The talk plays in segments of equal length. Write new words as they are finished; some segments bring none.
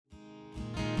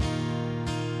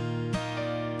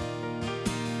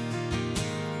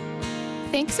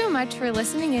Thanks so much for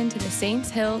listening in to the Saints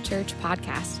Hill Church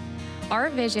podcast. Our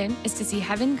vision is to see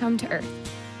heaven come to earth,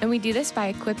 and we do this by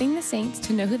equipping the saints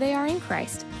to know who they are in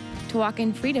Christ, to walk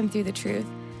in freedom through the truth,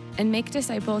 and make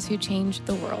disciples who change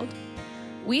the world.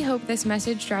 We hope this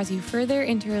message draws you further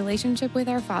into relationship with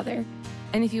our Father,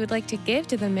 and if you would like to give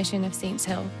to the mission of Saints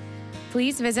Hill,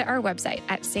 please visit our website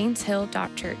at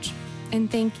saintshill.church.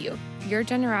 And thank you. Your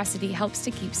generosity helps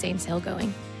to keep Saints Hill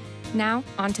going. Now,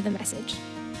 on to the message.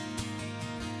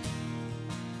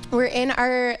 We're in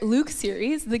our Luke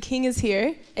series, The King is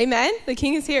Here. Amen? The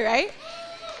King is here, right?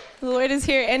 The Lord is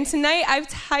here. And tonight I've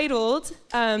titled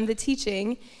the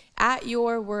teaching, At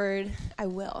Your Word I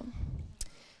Will.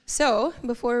 So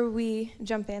before we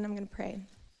jump in, I'm going to pray.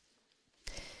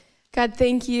 God,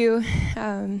 thank you,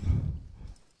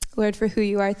 Lord, for who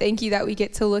you are. Thank you that we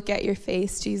get to look at your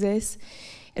face, Jesus,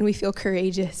 and we feel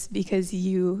courageous because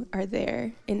you are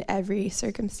there in every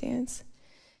circumstance.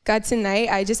 God, tonight,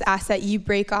 I just ask that you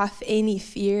break off any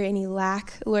fear, any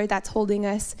lack, Lord, that's holding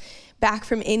us back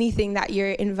from anything that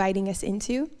you're inviting us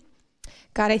into.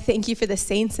 God, I thank you for the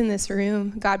saints in this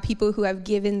room. God, people who have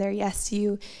given their yes to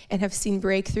you and have seen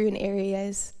breakthrough in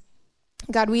areas.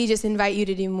 God, we just invite you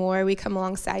to do more. We come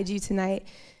alongside you tonight.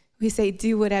 We say,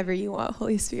 do whatever you want,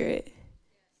 Holy Spirit.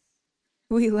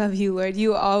 We love you, Lord.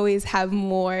 You always have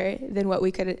more than what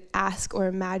we could ask or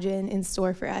imagine in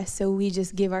store for us. So we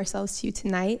just give ourselves to you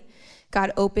tonight.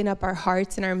 God, open up our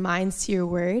hearts and our minds to your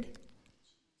word.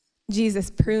 Jesus,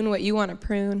 prune what you want to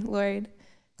prune, Lord.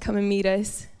 Come and meet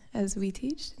us as we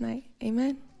teach tonight.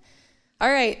 Amen.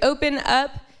 All right, open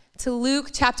up to Luke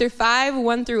chapter 5,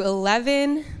 1 through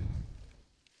 11.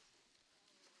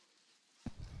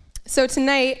 So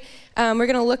tonight, we're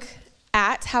going to look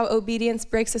at how obedience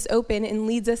breaks us open and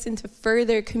leads us into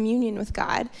further communion with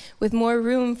God, with more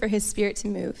room for his Spirit to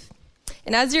move.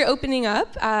 And as you're opening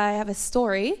up, I have a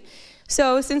story.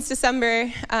 So since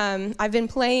December, I've been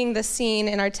playing the scene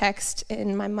in our text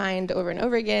in my mind over and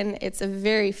over again. It's a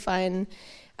very fun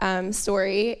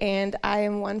story, and I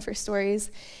am one for stories.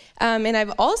 And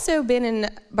I've also been in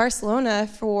Barcelona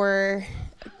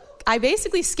I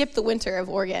basically skipped the winter of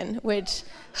Oregon, which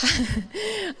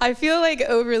I feel like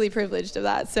overly privileged of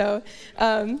that. So,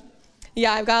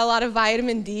 I've got a lot of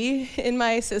vitamin D in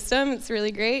my system. It's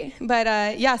really great. But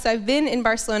so I've been in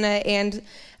Barcelona, and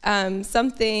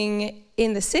something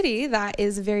in the city that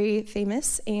is very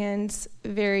famous and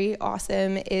very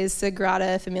awesome is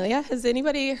Sagrada Familia. Has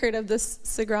anybody heard of this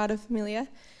Sagrada Familia?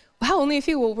 Wow, only a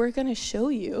few. Well, we're going to show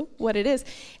you what it is.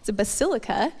 It's a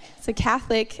basilica. It's a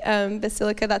Catholic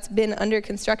basilica that's been under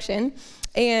construction.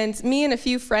 And me and a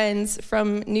few friends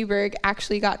from Newburgh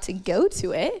actually got to go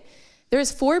to it.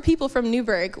 There's 4 people from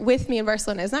Newburgh with me in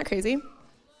Barcelona. Isn't that crazy?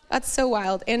 That's so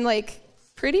wild. And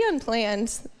pretty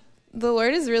unplanned. The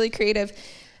Lord is really creative.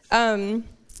 The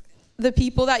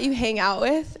people that you hang out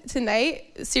with tonight,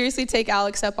 seriously take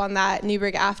Alex up on that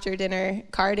Newburgh after dinner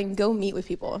card and go meet with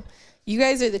people. You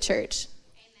guys are the church.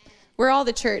 Amen. We're all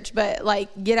the church, but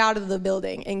get out of the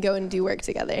building and go and do work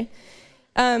together.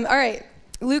 All right,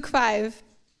 Luke 5.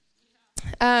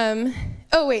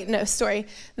 Story.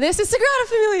 This is Sagrada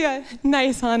Familia.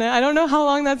 Nice, Hannah. I don't know how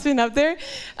long that's been up there.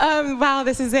 Wow,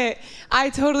 this is it. I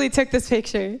totally took this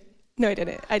picture. No, I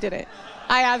didn't.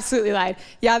 I absolutely lied.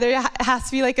 Yeah, there has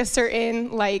to be a certain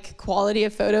quality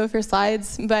of photo for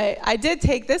slides, but I did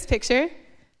take this picture.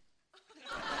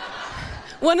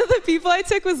 One of the people I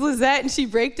took was Lizette, and she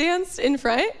breakdanced in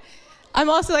front. I'm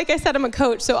also, like I said, I'm a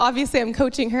coach, so obviously I'm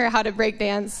coaching her how to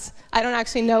breakdance. I don't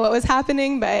actually know what was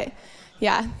happening, but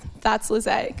yeah, that's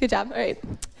Lizette. Good job. All right.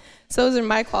 So those are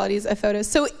my qualities of photos.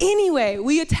 So anyway,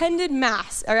 we attended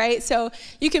Mass, all right? So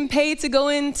you can pay to go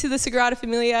into the Sagrada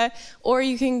Familia, or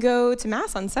you can go to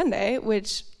Mass on Sunday,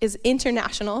 which is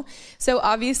international. So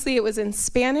obviously it was in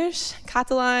Spanish,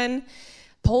 Catalan,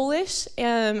 Polish,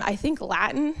 I think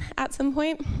Latin at some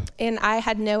point, and I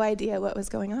had no idea what was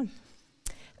going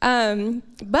on.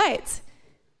 But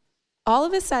all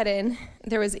of a sudden,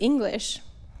 there was English,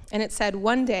 and it said,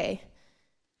 one day,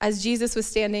 as Jesus was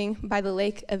standing by the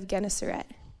lake of Gennesaret.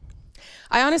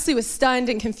 I honestly was stunned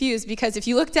and confused, because if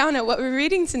you look down at what we're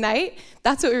reading tonight,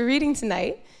 that's what we're reading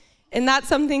tonight. And that's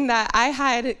something that I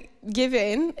had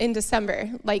given in December.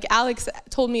 Alex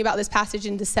told me about this passage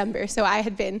in December, so I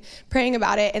had been praying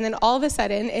about it. And then all of a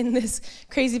sudden, in this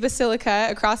crazy basilica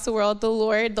across the world, the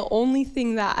Lord, the only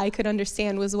thing that I could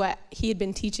understand was what he had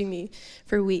been teaching me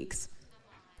for weeks.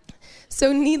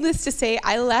 So needless to say,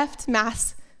 I left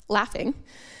Mass laughing.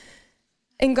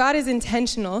 And God is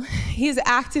intentional. He is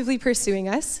actively pursuing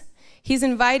us. He's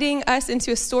inviting us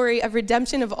into a story of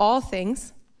redemption of all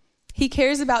things. He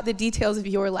cares about the details of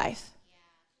your life.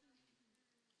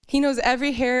 He knows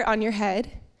every hair on your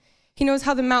head. He knows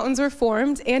how the mountains were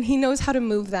formed, and he knows how to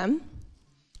move them.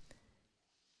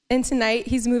 And tonight,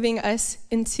 he's moving us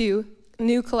into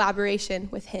new collaboration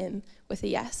with him, with a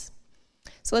yes.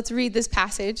 So let's read this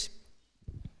passage.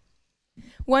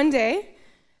 One day,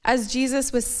 as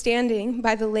Jesus was standing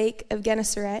by the lake of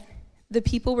Gennesaret, the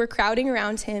people were crowding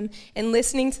around him and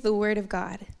listening to the word of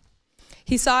God.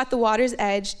 He saw at the water's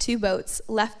edge 2 boats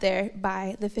left there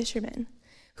by the fishermen,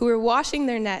 who were washing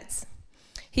their nets.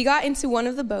 He got into one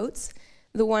of the boats,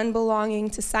 the one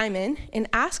belonging to Simon, and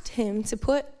asked him to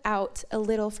put out a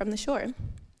little from the shore.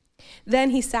 Then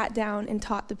he sat down and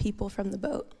taught the people from the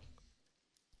boat.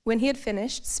 When he had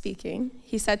finished speaking,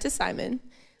 he said to Simon,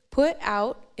 "Put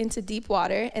out into deep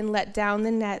water and let down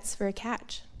the nets for a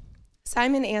catch."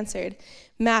 Simon answered,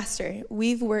 "Master,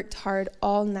 we've worked hard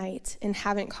all night and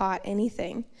haven't caught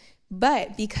anything.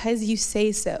 But because you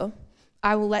say so,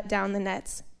 I will let down the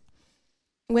nets."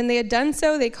 When they had done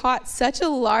so, they caught such a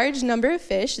large number of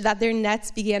fish that their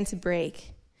nets began to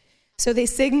break. So they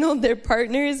signaled their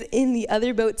partners in the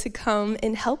other boat to come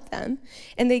and help them.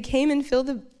 And they came and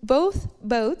filled both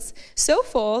boats so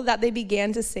full that they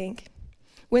began to sink.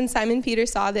 When Simon Peter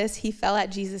saw this, he fell at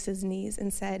Jesus' knees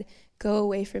and said, "Go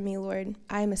away from me, Lord.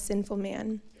 I am a sinful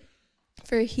man."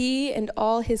 For he and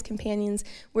all his companions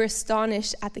were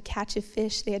astonished at the catch of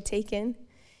fish they had taken.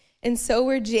 And so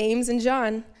were James and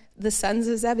John, the sons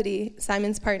of Zebedee,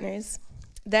 Simon's partners.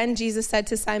 Then Jesus said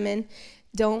to Simon,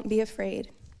 "Don't be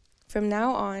afraid. From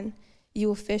now on, you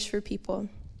will fish for people."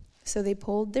 So they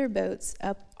pulled their boats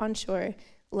up on shore,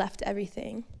 left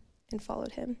everything, and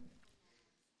followed him.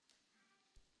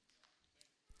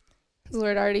 Is the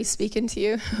Lord already speaking to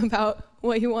you about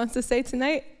what he wants to say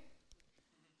tonight?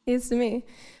 He is to me.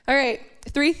 All right,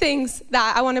 3 things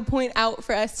that I want to point out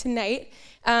for us tonight,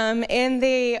 and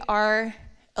they are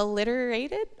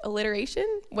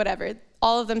alliteration, whatever.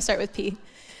 All of them start with P.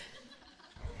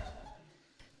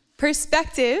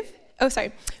 Perspective.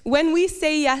 When we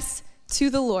say yes to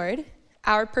the Lord,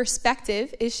 our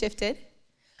perspective is shifted,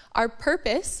 our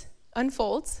purpose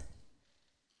unfolds,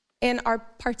 and our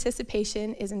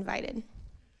participation is invited.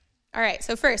 All right,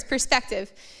 so first,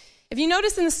 perspective. If you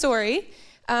notice in the story,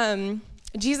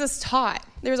 Jesus taught.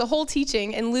 There was a whole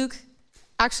teaching, and Luke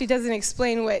actually doesn't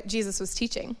explain what Jesus was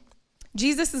teaching.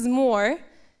 Jesus is more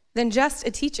than just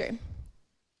a teacher.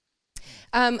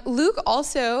 Luke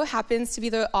also happens to be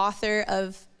the author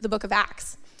of the book of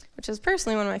Acts, which is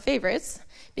personally one of my favorites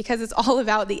because it's all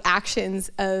about the actions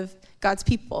of God's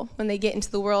people when they get into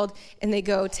the world and they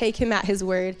go take him at his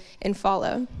word and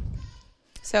follow.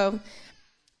 So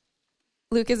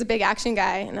Luke is a big action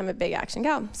guy, and I'm a big action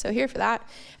gal, so here for that.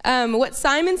 What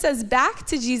Simon says back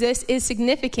to Jesus is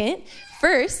significant.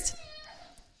 First,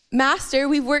 "Master,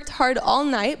 we've worked hard all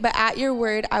night, but at your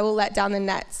word, I will let down the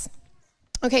nets."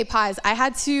 Okay, pause. I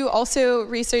had to also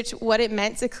research what it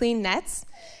meant to clean nets,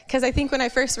 because I think when I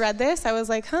first read this, I was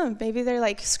like, maybe they're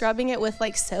like scrubbing it with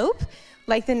like soap.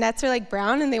 Like the nets are like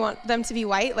brown and they want them to be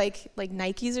white, like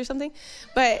Nikes or something.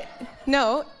 But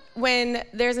no, when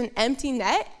there's an empty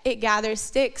net, it gathers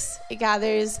sticks, it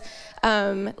gathers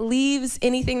leaves,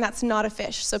 anything that's not a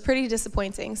fish. So pretty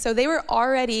disappointing. So they were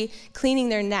already cleaning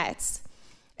their nets.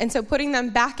 And so putting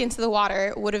them back into the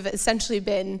water would have essentially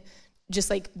been just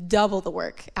like double the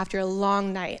work after a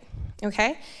long night,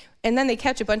 okay? And then they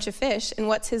catch a bunch of fish, and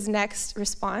what's his next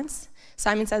response?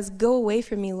 Simon says, "Go away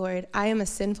from me, Lord. I am a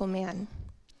sinful man."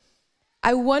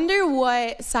 I wonder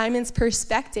what Simon's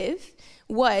perspective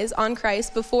was on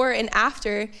Christ before and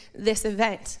after this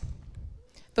event.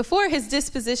 Before, his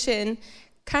disposition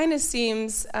kind of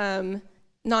seems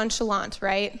nonchalant,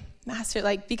 right? Master,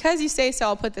 like, because you say so,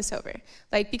 I'll put this over.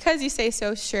 Like, because you say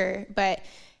so, sure. But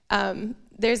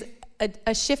there's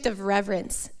a shift of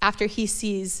reverence after he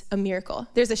sees a miracle.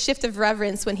 There's a shift of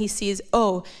reverence when he sees,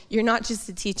 oh, you're not just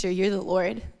a teacher, you're the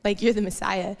Lord. Like, you're the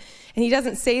Messiah. And he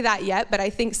doesn't say that yet, but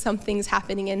I think something's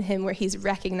happening in him where he's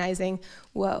recognizing,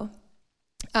 whoa.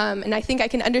 And I think I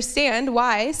can understand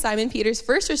why Simon Peter's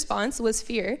first response was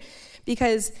fear,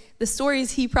 because the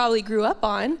stories he probably grew up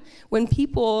on, when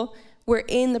people were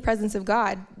in the presence of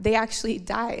God, they actually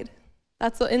died.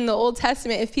 That's in the Old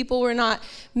Testament. If people were not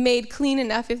made clean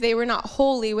enough, if they were not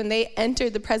holy, when they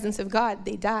entered the presence of God,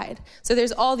 they died. So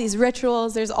there's all these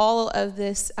rituals, there's all of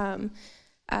this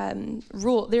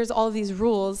there's all of these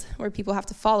rules where people have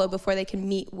to follow before they can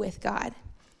meet with God.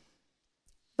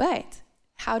 But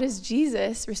how does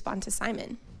Jesus respond to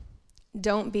Simon?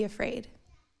 Don't be afraid.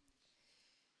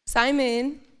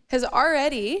 Simon has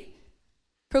already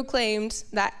proclaimed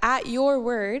that at your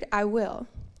word, I will.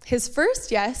 His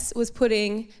first yes was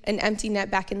putting an empty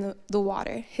net back in the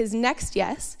water. His next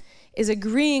yes is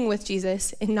agreeing with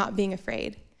Jesus and not being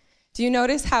afraid. Do you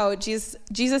notice how Jesus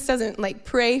doesn't like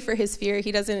pray for his fear?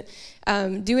 He doesn't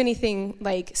do anything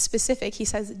like specific. He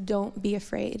says, don't be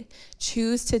afraid.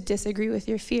 Choose to disagree with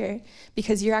your fear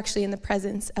because you're actually in the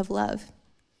presence of love.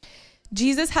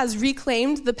 Jesus has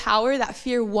reclaimed the power that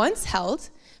fear once held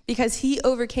because he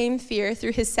overcame fear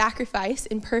through his sacrifice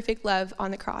in perfect love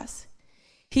on the cross.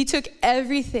 He took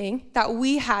everything that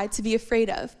we had to be afraid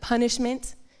of,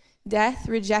 punishment, death,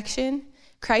 rejection,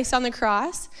 Christ on the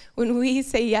cross. When we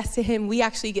say yes to him, we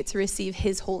actually get to receive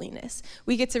his holiness.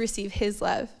 We get to receive his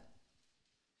love.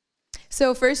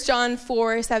 So 1 John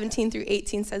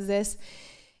 4:17-18 says this,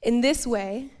 in this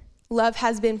way, love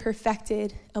has been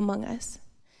perfected among us,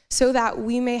 so that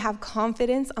we may have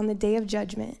confidence on the day of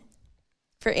judgment.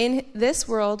 For in this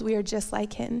world, we are just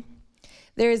like him.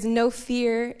 There is no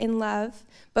fear in love,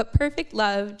 but perfect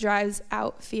love drives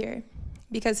out fear,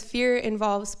 because fear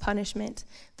involves punishment.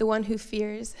 The one who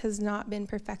fears has not been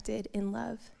perfected in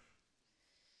love.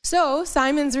 So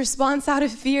Simon's response out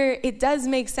of fear, it does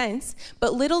make sense,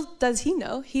 but little does he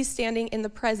know, he's standing in the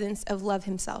presence of love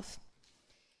himself.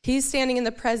 He's standing in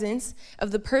the presence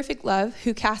of the perfect love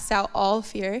who casts out all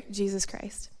fear, Jesus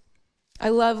Christ. I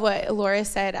love what Laura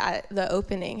said at the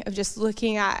opening of just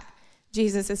looking at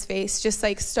Jesus' face, just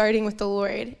like starting with the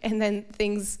Lord, and then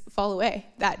things fall away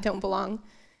that don't belong.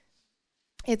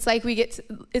 It's like we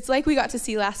got to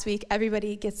see last week,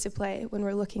 everybody gets to play when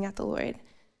we're looking at the Lord.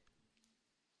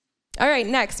 All right,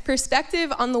 next,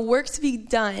 perspective on the work to be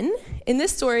done. In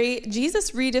this story,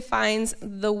 Jesus redefines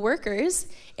the workers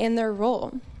and their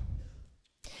role.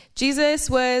 Jesus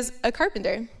was a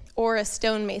carpenter or a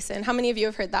stonemason. How many of you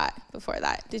have heard that before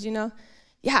that? Did you know?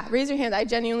 Yeah, raise your hand. I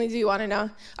genuinely do want to know.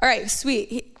 All right,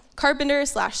 sweet. Carpenter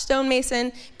 /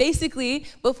 stonemason. Basically,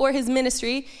 before his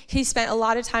ministry, he spent a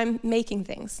lot of time making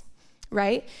things,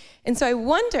 right? And so I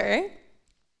wonder,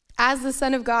 as the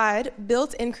Son of God,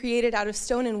 built and created out of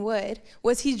stone and wood,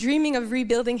 was he dreaming of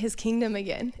rebuilding his kingdom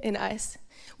again in us?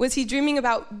 Was he dreaming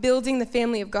about building the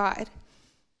family of God?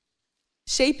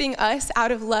 Shaping us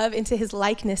out of love into his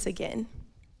likeness again?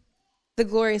 The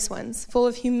glorious ones, full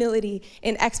of humility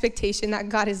and expectation that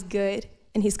God is good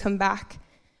and he's come back,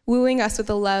 wooing us with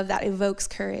a love that evokes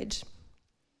courage.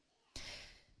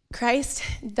 Christ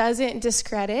doesn't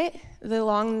discredit the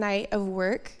long night of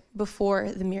work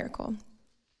before the miracle.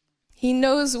 He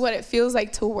knows what it feels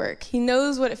like to work. He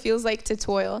knows what it feels like to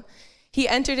toil. He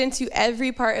entered into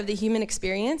every part of the human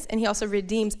experience, and he also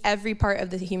redeems every part of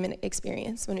the human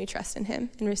experience when we trust in him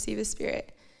and receive his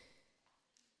Spirit.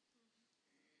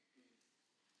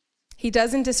 He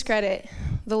doesn't discredit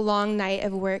the long night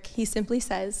of work. He simply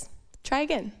says, try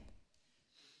again.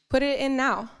 Put it in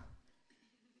now.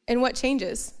 And what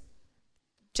changes?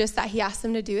 Just that he asked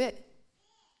them to do it.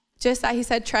 Just that he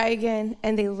said, try again,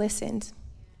 and they listened.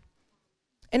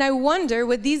 And I wonder,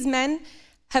 would these men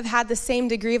have had the same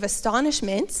degree of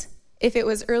astonishment if it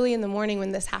was early in the morning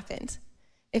when this happened?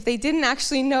 If they didn't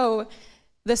actually know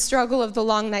the struggle of the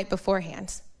long night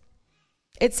beforehand?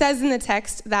 It says in the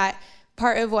text that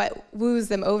part of what woos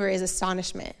them over is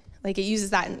astonishment. Like it uses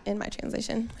that in my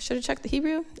translation. I should have checked the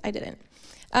Hebrew. I didn't.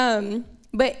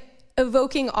 But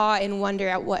evoking awe and wonder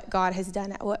at what God has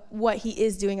done, at what he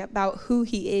is doing, about who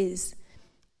he is.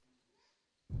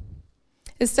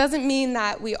 This doesn't mean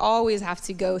that we always have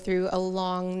to go through a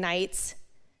long night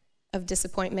of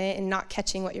disappointment and not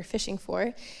catching what you're fishing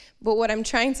for. But what I'm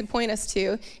trying to point us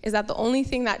to is that the only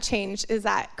thing that changed is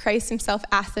that Christ himself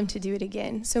asked them to do it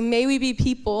again. So may we be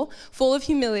people full of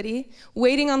humility,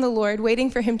 waiting on the Lord, waiting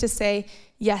for him to say,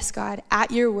 yes, God,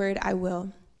 at your word, I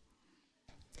will.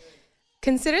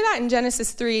 Consider that in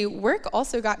Genesis 3, work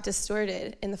also got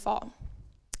distorted in the fall.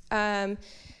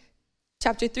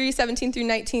 Chapter 3,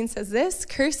 17-19 says this,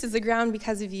 cursed is the ground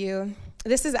because of you.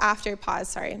 This is after,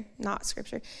 not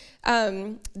scripture.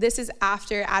 This is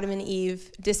after Adam and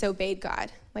Eve disobeyed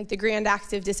God, like the grand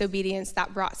act of disobedience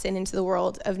that brought sin into the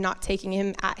world of not taking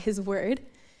him at his word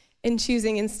and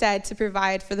choosing instead to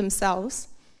provide for themselves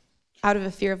out of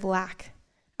a fear of lack,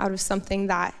 out of something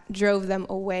that drove them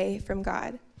away from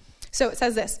God. So it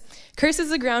says this, cursed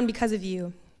is the ground because of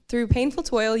you. Through painful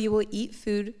toil, you will eat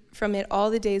food from it all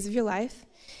the days of your life.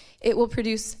 It will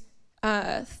produce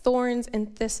thorns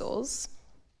and thistles.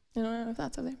 I don't know if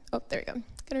that's over there. Oh, there we go. I'm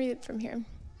going to read it from here.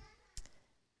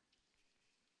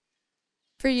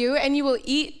 For you, and you will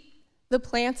eat the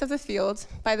plants of the field.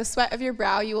 By the sweat of your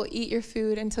brow, you will eat your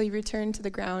food until you return to the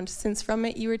ground, since from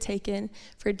it you were taken,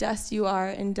 for dust you are,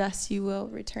 and dust you will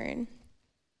return.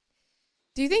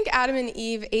 Do you think Adam and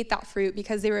Eve ate that fruit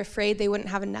because they were afraid they wouldn't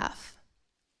have enough?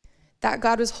 That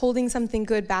God was holding something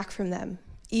good back from them,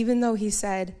 even though he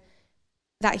said,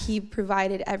 that he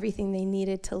provided everything they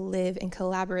needed to live and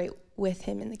collaborate with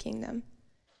him in the kingdom.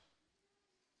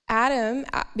 Adam,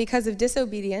 because of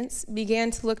disobedience, began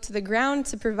to look to the ground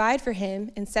to provide for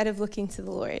him instead of looking to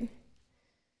the Lord.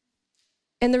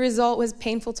 And the result was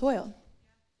painful toil.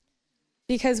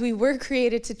 Because we were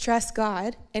created to trust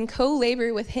God and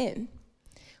co-labor with him.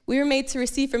 We were made to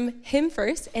receive from him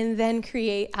first and then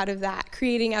create out of that,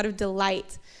 creating out of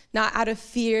delight, not out of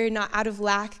fear, not out of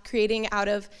lack, creating out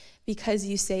of, because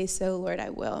you say so, Lord, I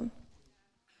will.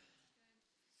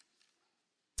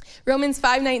 Romans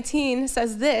 5:19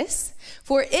 says this,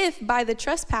 for if by the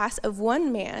trespass of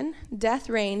one man, death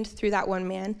reigned through that one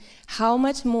man, how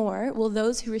much more will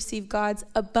those who receive God's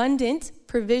abundant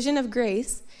provision of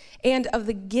grace and of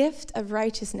the gift of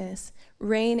righteousness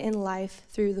reign in life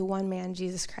through the one man,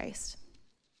 Jesus Christ?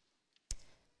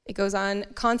 It goes on,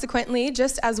 consequently,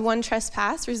 just as one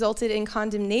trespass resulted in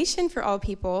condemnation for all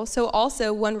people, so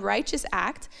also one righteous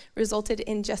act resulted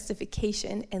in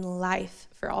justification and life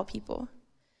for all people.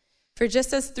 For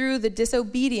just as through the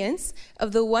disobedience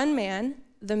of the one man,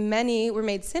 the many were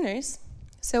made sinners,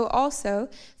 so also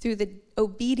through the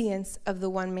obedience of the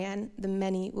one man, the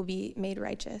many will be made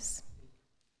righteous.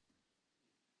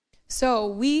 So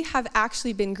we have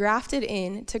actually been grafted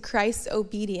in to Christ's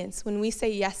obedience when we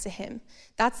say yes to him.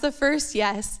 That's the first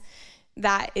yes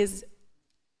that is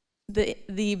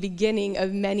the beginning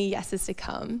of many yeses to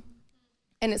come.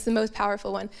 And it's the most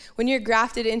powerful one. When you're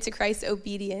grafted into Christ's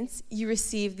obedience, you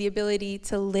receive the ability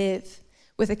to live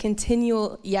with a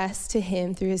continual yes to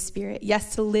him through his Spirit.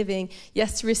 Yes to living,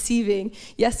 yes to receiving,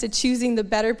 yes to choosing the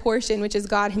better portion, which is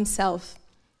God himself.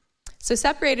 So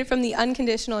separated from the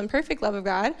unconditional and perfect love of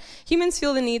God, humans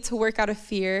feel the need to work out of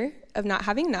fear of not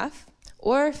having enough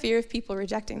or fear of people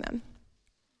rejecting them.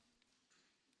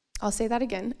 I'll say that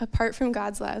again. Apart from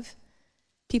God's love,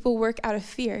 people work out of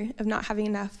fear of not having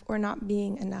enough or not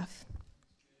being enough.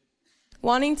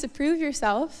 Wanting to prove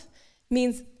yourself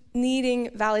means needing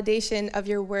validation of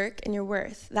your work and your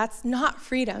worth. That's not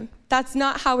freedom. That's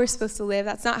not how we're supposed to live.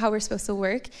 That's not how we're supposed to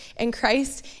work. And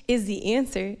Christ is the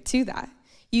answer to that.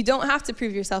 You don't have to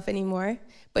prove yourself anymore,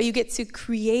 but you get to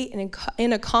create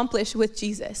and accomplish with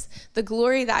Jesus. The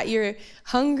glory that you're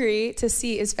hungry to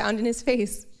see is found in his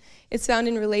face. It's found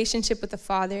in relationship with the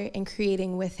Father and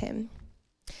creating with him.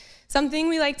 Something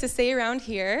we like to say around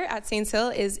here at Saints Hill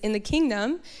is, in the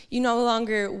kingdom, you no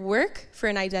longer work for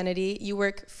an identity, you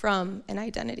work from an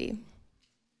identity.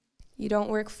 You don't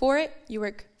work for it, you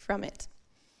work from it.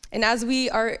 And as we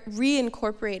are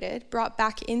reincorporated, brought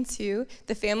back into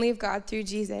the family of God through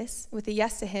Jesus, with a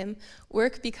yes to him,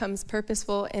 work becomes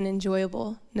purposeful and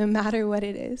enjoyable, no matter what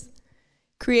it is.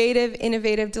 Creative,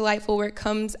 innovative, delightful work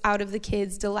comes out of the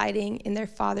kids delighting in their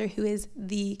Father who is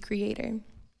the creator.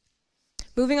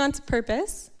 Moving on to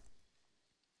purpose.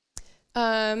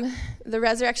 The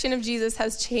resurrection of Jesus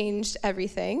has changed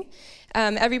everything,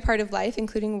 every part of life,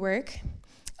 including work.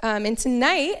 And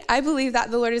tonight, I believe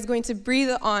that the Lord is going to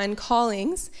breathe on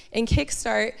callings and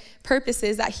kickstart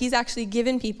purposes that he's actually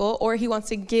given people, or he wants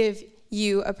to give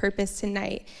you a purpose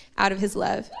tonight out of his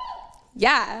love.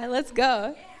 Yeah, let's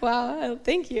go. Wow,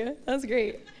 thank you. That was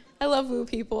great. I love woo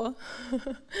people.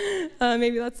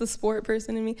 Maybe that's the sport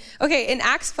person in me. Okay, in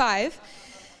Acts 5,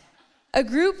 a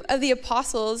group of the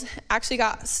apostles actually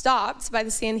got stopped by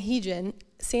the Sanhedrin,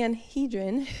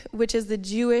 which is the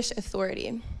Jewish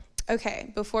authority.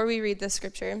 Okay, before we read this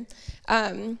scripture,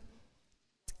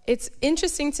 it's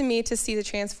interesting to me to see the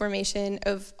transformation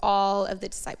of all of the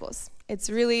disciples. It's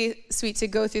really sweet to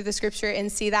go through the scripture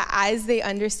and see that as they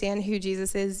understand who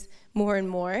Jesus is more and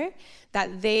more,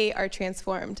 that they are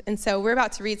transformed. And so we're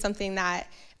about to read something that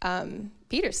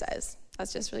Peter says.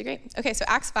 That's just really great. Okay, so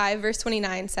Acts 5, verse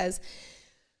 29 says,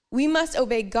 "We must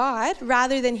obey God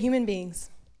rather than human beings.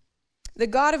 The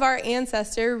God of our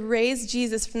ancestor raised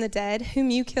Jesus from the dead, whom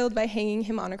you killed by hanging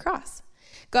him on a cross.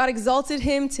 God exalted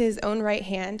him to his own right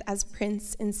hand as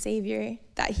Prince and Savior,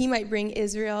 that he might bring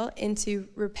Israel into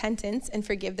repentance and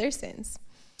forgive their sins.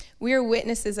 We are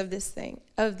witnesses of these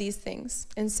things,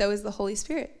 and so is the Holy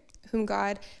Spirit, whom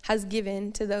God has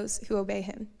given to those who obey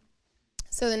him."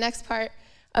 So the next part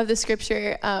of the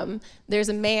scripture, there's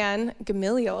a man,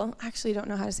 Gamaliel. I actually don't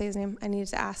know how to say his name. I needed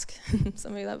to ask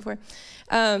somebody that before.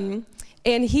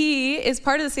 And he is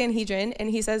part of the Sanhedrin, and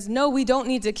he says, no, we don't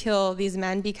need to kill these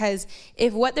men, because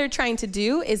if what they're trying to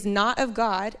do is not of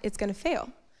God, it's going to fail.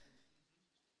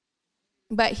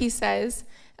 But he says,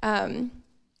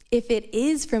 if it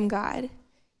is from God,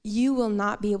 you will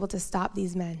not be able to stop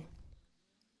these men.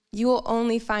 You will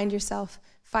only find yourself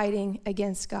fighting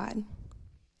against God.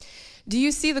 Do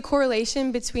you see the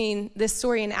correlation between this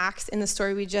story in Acts and the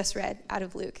story we just read out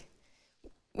of Luke?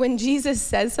 when Jesus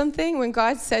says something, when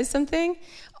God says something,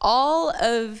 all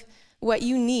of what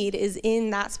you need is in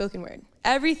that spoken word.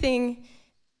 Everything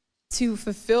to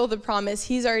fulfill the promise,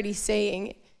 he's already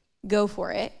saying, go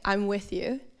for it. I'm with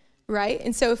you, right?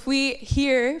 And so if we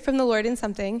hear from the Lord in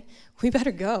something, we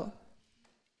better go.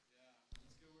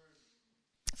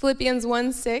 Philippians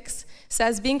 1:6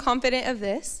 says, being confident of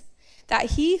this,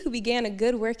 that he who began a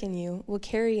good work in you will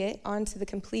carry it on to the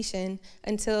completion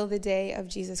until the day of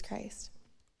Jesus Christ.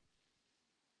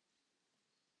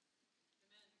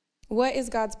 What is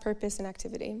God's purpose and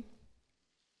activity?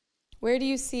 Where do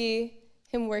you see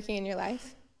him working in your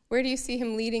life? Where do you see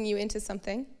him leading you into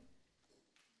something?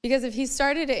 Because if he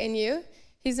started it in you,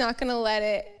 he's not going to let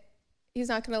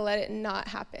it not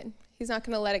happen. He's not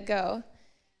going to let it go.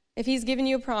 If he's given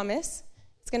you a promise,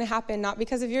 it's going to happen not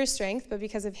because of your strength, but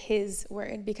because of his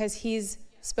word, because he's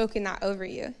spoken that over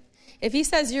you. If he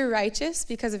says you're righteous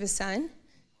because of his son,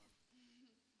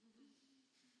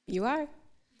 you are.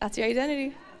 That's your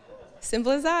identity.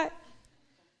 Simple as that.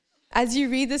 As you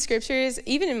read the scriptures,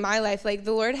 even in my life, like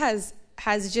the Lord has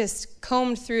just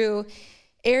combed through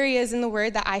areas in the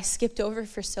word that I skipped over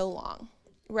for so long,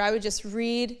 where I would just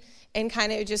read and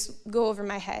kind of just go over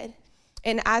my head.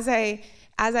 And as I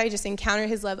just encounter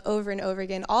his love over and over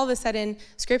again, all of a sudden,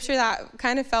 scripture that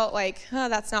kind of felt like, oh,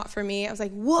 that's not for me. I was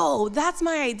like, whoa, that's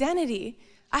my identity.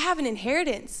 I have an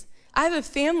inheritance. I have a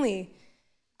family.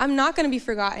 I'm not going to be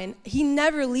forgotten. He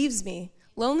never leaves me.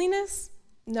 Loneliness?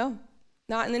 No,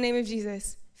 not in the name of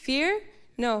Jesus. Fear?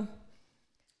 No.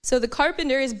 So the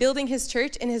carpenter is building his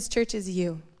church, and his church is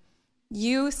you.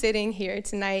 You sitting here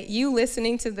tonight, you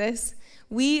listening to this,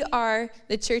 we are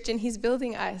the church, and he's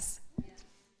building us.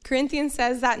 Corinthians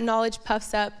says that knowledge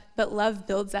puffs up, but love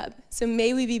builds up. So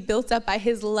may we be built up by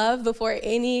his love before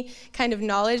any kind of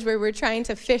knowledge where we're trying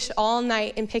to fish all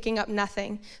night and picking up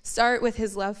nothing. Start with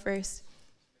his love first.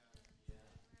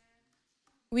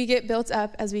 We get built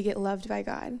up as we get loved by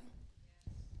God.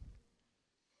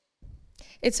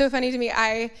 It's so funny to me.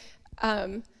 I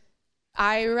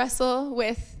wrestle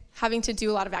with having to do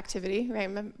a lot of activity, right?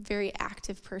 I'm a very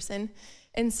active person.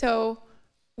 And so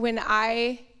when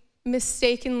I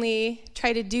mistakenly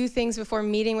try to do things before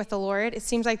meeting with the Lord, it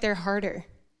seems like they're harder.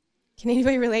 Can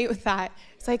anybody relate with that?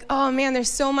 It's like, oh man,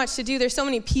 there's so much to do. There's so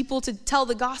many people to tell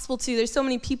the gospel to. There's so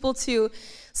many people to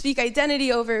speak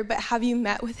identity over. But have you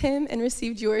met with him and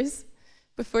received yours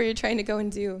before you're trying to go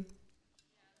and do?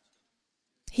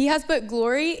 He has put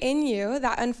glory in you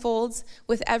that unfolds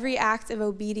with every act of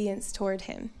obedience toward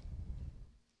him.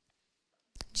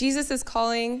 Jesus is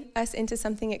calling us into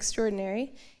something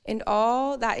extraordinary, and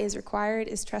all that is required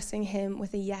is trusting him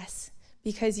with a yes.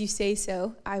 Because you say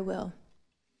so, I will.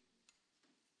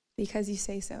 Because you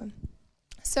say so.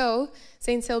 So,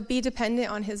 Saints Hill, be dependent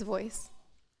on his voice.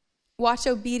 Watch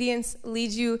obedience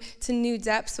lead you to new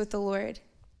depths with the Lord.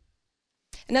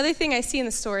 Another thing I see in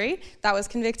the story that was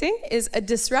convicting is a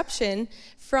disruption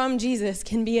from Jesus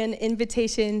can be an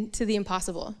invitation to the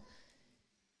impossible.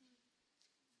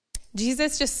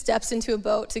 Jesus just steps into a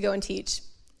boat to go and teach.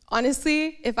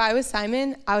 Honestly, if I was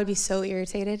Simon, I would be so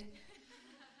irritated.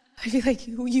 I'd be like,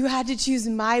 you had to choose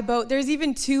my boat. There's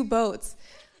even 2 boats.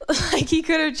 Like he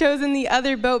could have chosen the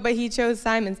other boat, but he chose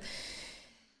Simon's.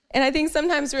 And I think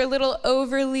sometimes we're a little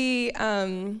overly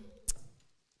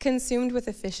consumed with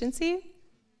efficiency.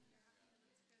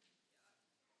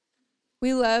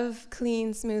 We love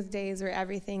clean, smooth days where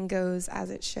everything goes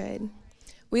as it should.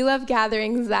 We love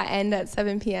gatherings that end at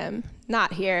 7 p.m.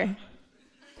 Not here.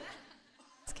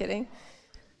 Just kidding.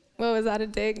 What was that, a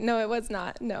dig? No, it was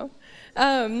not. No.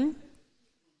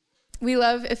 We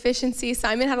love efficiency.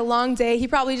 Simon had a long day. He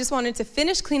probably just wanted to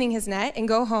finish cleaning his net and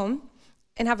go home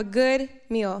and have a good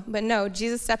meal. But no,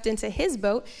 Jesus stepped into his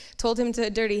boat, told him to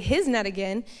dirty his net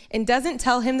again, and doesn't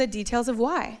tell him the details of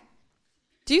why.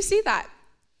 Do you see that?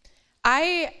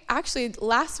 I actually,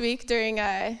 last week during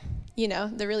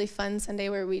the really fun Sunday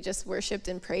where we just worshiped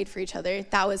and prayed for each other,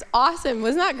 that was awesome.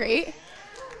 Wasn't that great?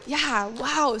 Yeah,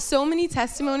 wow, so many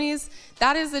testimonies.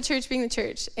 That is the church being the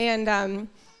church. And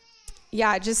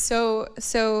just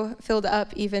so filled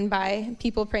up even by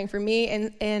people praying for me.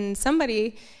 And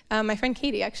somebody, my friend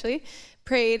Katie actually,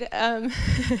 prayed.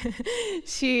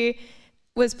 She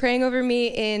was praying over me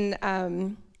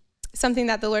in something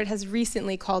that the Lord has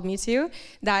recently called me to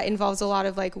that involves a lot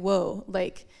of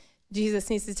Jesus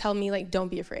needs to tell me, don't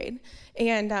be afraid.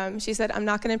 And she said, I'm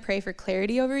not going to pray for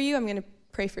clarity over you. I'm going to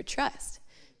pray for trust.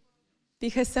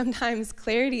 Because sometimes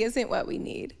clarity isn't what we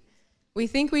need. We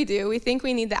think we do. We think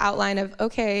we need the outline of,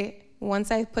 okay, once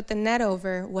I put the net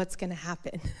over, what's going to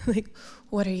happen?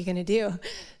 What are you going to do?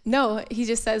 No, he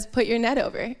just says, put your net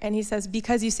over. And he says,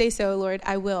 because you say so, Lord,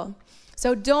 I will.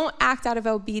 So don't act out of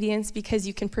obedience because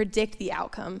you can predict the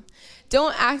outcome.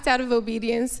 Don't act out of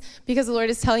obedience because the Lord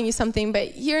is telling you something,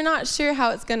 but you're not sure how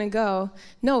it's going to go.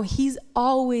 No, he's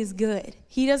always good.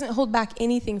 He doesn't hold back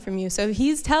anything from you. So if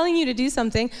he's telling you to do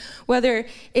something, whether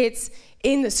it's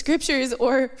in the scriptures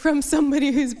or from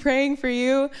somebody who's praying for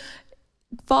you,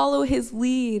 follow his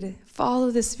lead. Follow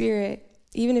the Spirit,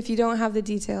 even if you don't have the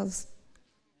details.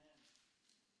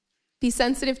 Be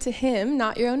sensitive to him,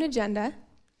 not your own agenda.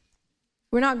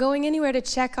 We're not going anywhere to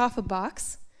check off a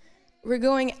box. We're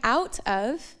going out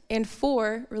of and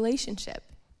for relationship.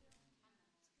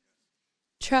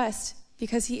 Trust,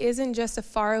 because he isn't just a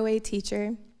faraway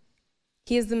teacher.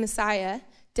 He is the Messiah,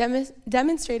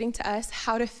 demonstrating to us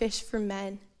how to fish for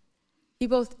men. He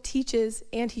both teaches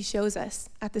and he shows us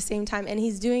at the same time, and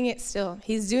he's doing it still.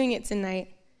 He's doing it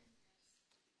tonight.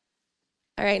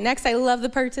 All right, next, I love the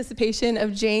participation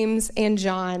of James and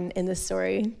John in this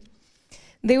story.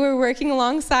 They were working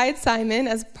alongside Simon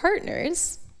as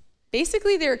partners.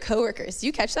 Basically, they were co-workers. Do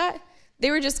you catch that?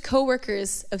 They were just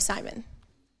co-workers of Simon.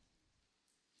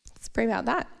 Let's pray about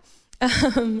that.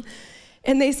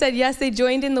 And they said, yes, they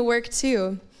joined in the work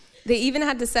too. They even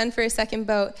had to send for a second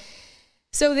boat.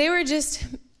 So they were just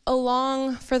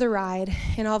along for the ride,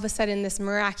 and all of a sudden, this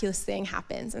miraculous thing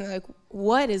happens. And they're like,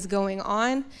 what is going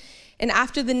on? And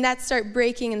after the nets start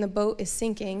breaking and the boat is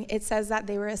sinking, it says that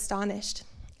they were astonished.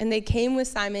 And they came with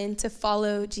Simon to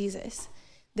follow Jesus.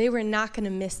 They were not going to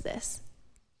miss this.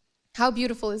 How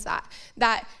beautiful is that?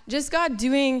 That just God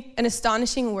doing an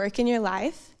astonishing work in your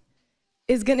life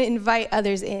is going to invite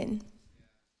others in.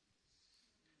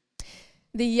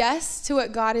 The yes to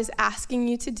what God is asking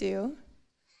you to do,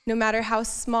 no matter how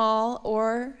small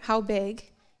or how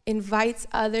big, invites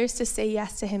others to say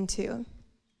yes to him too.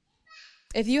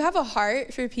 If you have a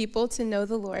heart for people to know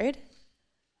the Lord,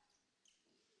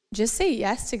 just say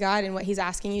yes to God and what he's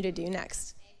asking you to do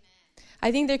next. Amen.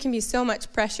 I think there can be so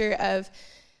much pressure of,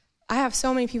 I have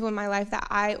so many people in my life that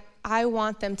I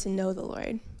want them to know the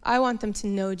Lord. I want them to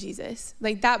know Jesus.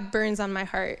 Like, that burns on my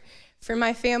heart. For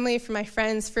my family, for my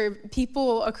friends, for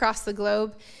people across the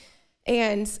globe.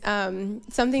 And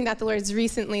something that the Lord's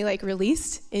recently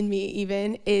released in me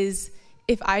even is,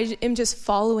 if I am just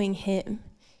following him,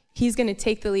 he's going to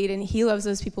take the lead, and he loves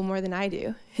those people more than I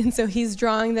do. And so he's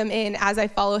drawing them in as I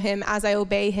follow him, as I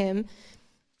obey him.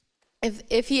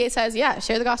 If he says, yeah,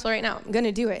 share the gospel right now, I'm going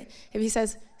to do it. If he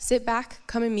says, sit back,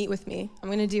 come and meet with me, I'm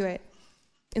going to do it.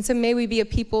 And so may we be a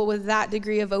people with that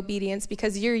degree of obedience,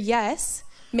 because your yes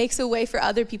makes a way for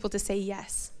other people to say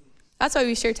yes. That's why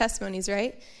we share testimonies,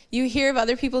 right? You hear of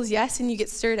other people's yes and you get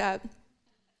stirred up.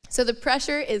 So the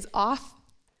pressure is off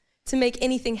to make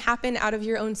anything happen out of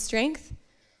your own strength.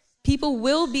 People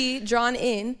will be drawn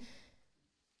in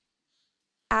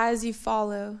as you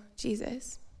follow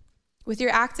Jesus. With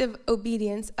your active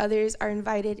obedience, others are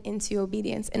invited into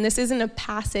obedience. And this isn't a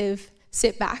passive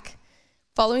sit back.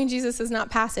 Following Jesus is not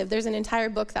passive. There's an entire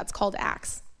book that's called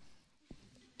Acts.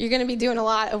 You're going to be doing a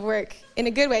lot of work in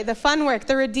a good way, the fun work,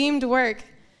 the redeemed work.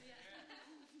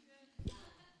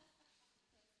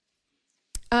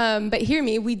 But hear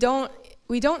me, we don't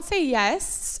say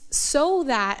yes so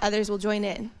that others will join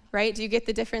in. Right? Do you get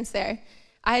the difference there?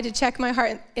 I had to check my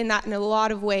heart in that in a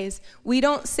lot of ways. We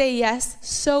don't say yes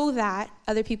so that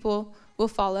other people will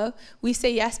follow. We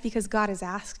say yes because God has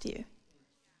asked you.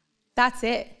 That's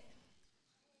it.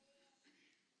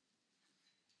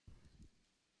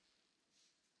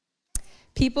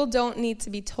 People don't need to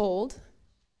be told.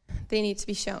 They need to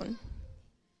be shown.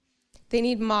 They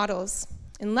need models.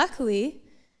 And luckily,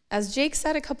 as Jake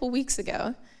said a couple weeks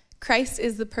ago, Christ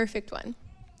is the perfect one.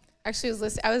 Actually,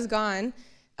 I was gone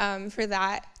for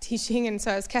that teaching, and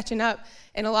so I was catching up.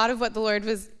 And a lot of what the Lord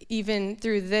was, even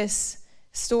through this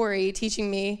story, teaching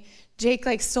me, Jake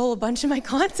stole a bunch of my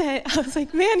content. I was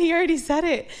like, man, he already said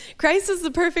it. Christ is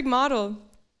the perfect model.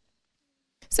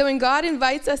 So when God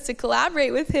invites us to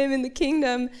collaborate with him in the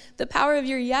kingdom, the power of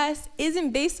your yes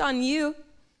isn't based on you.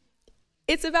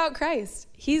 It's about Christ.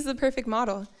 He's the perfect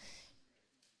model.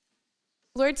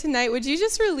 Lord, tonight, would you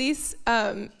just release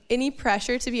any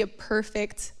pressure to be a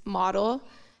perfect model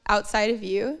outside of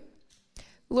you?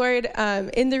 Lord,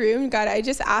 in the room, God, I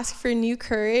just ask for new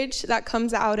courage that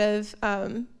comes out of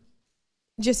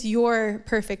just your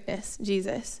perfectness,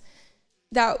 Jesus.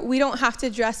 That we don't have to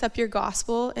dress up your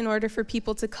gospel in order for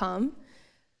people to come.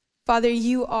 Father,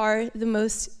 you are the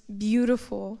most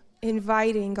beautiful,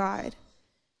 inviting God.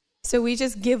 So we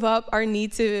just give up our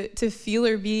need to feel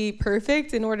or be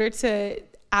perfect in order to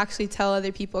actually tell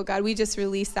other people. God, we just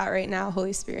release that right now,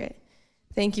 Holy Spirit.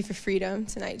 Thank you for freedom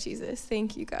tonight, Jesus.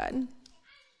 Thank you, God.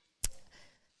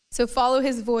 So follow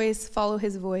his voice, follow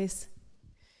his voice.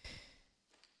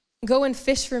 go and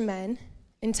fish for men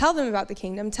and tell them about the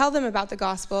kingdom, tell them about the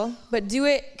gospel, but do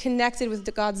it connected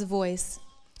with God's voice,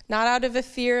 not out of a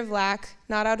fear of lack,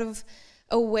 not out of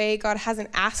a way God hasn't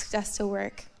asked us to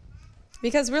work,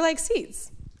 because we're like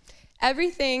seeds.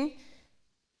 Everything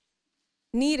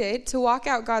needed to walk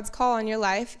out God's call on your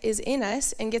life is in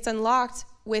us and gets unlocked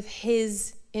with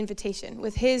his invitation,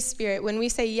 with his spirit. When we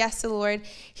say yes to the Lord,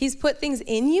 he's put things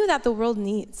in you that the world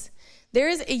needs. There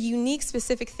is a unique,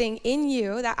 specific thing in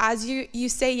you that as you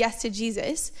say yes to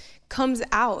Jesus, comes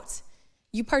out.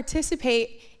 You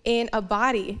participate in a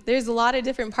body. There's a lot of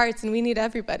different parts, and we need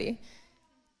everybody.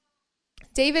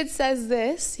 David says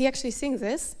this, he actually sings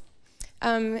this,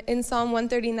 in Psalm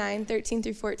 139, 13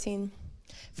 through 14.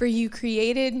 For you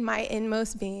created my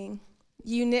inmost being.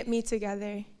 You knit me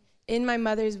together in my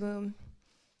mother's womb.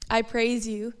 I praise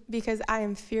you because I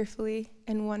am fearfully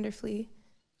and wonderfully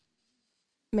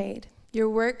made. Your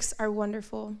works are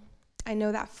wonderful. I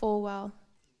know that full well.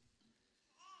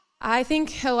 I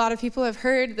think a lot of people have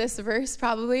heard this verse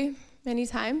probably many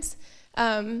times.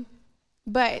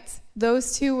 But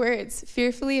those two words,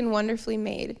 fearfully and wonderfully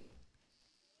made,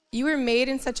 you were made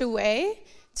in such a way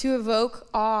to evoke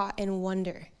awe and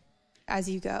wonder as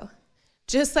you go.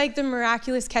 Just like the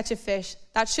miraculous catch of fish,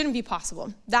 that shouldn't be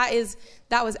possible. That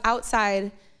was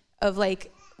outside of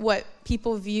like what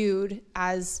people viewed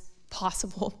as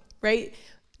possible, right?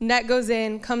 Net goes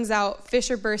in, comes out, fish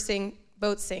are bursting,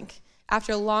 boats sink.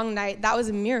 After a long night, that was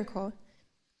a miracle.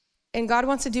 And God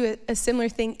wants to do a similar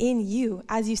thing in you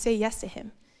as you say yes to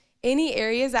him. Any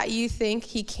areas that you think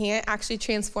he can't actually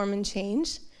transform and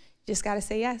change, you just got to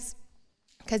say yes.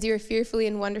 Because you are fearfully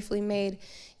and wonderfully made.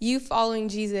 You following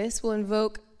Jesus will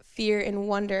invoke fear and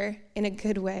wonder in a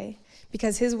good way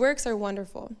because his works are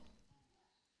wonderful.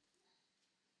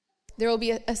 There will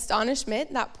be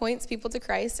astonishment that points people to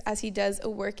Christ as he does a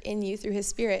work in you through his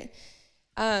spirit.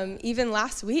 Even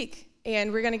last week,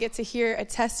 and we're going to get to hear a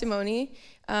testimony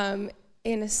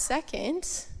in a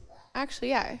second. Actually,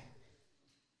 yeah.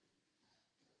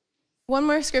 One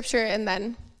more scripture, and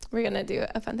then we're going to do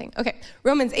a fun thing. Okay,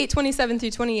 Romans 8:27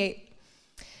 through 28.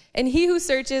 And he who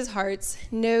searches hearts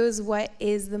knows what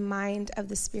is the mind of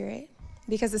the Spirit,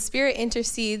 because the Spirit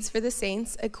intercedes for the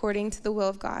saints according to the will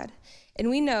of God. And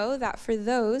we know that for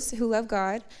those who love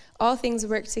God, all things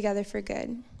work together for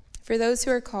good, for those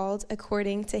who are called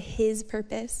according to his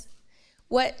purpose.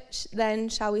 What then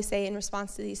shall we say in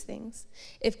response to these things?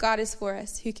 If God is for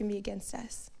us, who can be against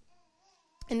us?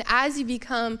 And as you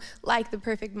become like the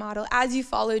perfect model, as you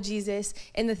follow Jesus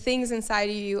and the things inside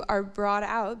of you are brought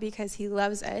out because he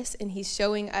loves us and he's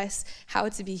showing us how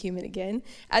to be human again,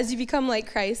 as you become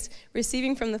like Christ,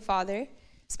 receiving from the Father,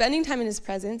 spending time in his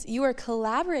presence, you are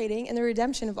collaborating in the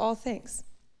redemption of all things.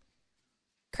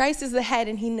 Christ is the head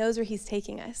and he knows where he's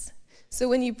taking us. So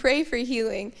when you pray for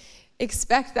healing,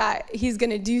 expect that he's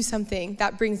going to do something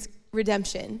that brings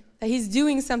redemption, that he's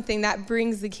doing something that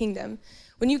brings the kingdom.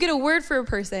 When you get a word for a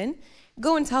person,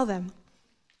 go and tell them.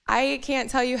 I can't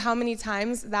tell you how many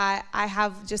times that I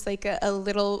have just like a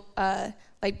little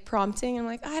like prompting. I'm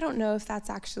like, I don't know if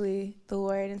that's actually the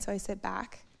Lord. And so I sit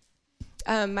back.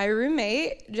 My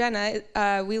roommate,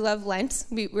 Jenna, we love Lent.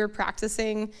 We're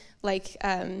practicing like,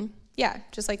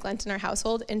 just like Lent in our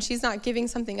household. And she's not giving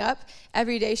something up.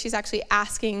 Every day she's actually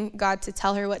asking God to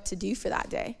tell her what to do for that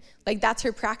day. Like that's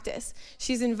her practice.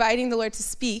 She's inviting the Lord to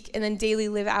speak and then daily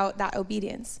live out that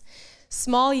obedience.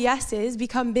 Small yeses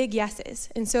become big yeses.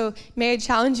 And so may I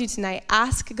challenge you tonight,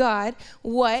 ask God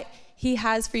what he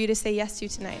has for you to say yes to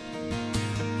tonight.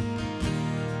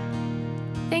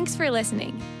 Thanks for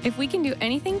listening. If we can do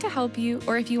anything to help you,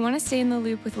 or if you want to stay in the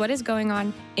loop with what is going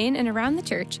on in and around the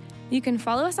church, you can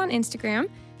follow us on Instagram,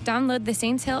 download the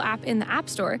Saints Hill app in the App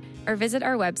Store, or visit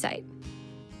our website.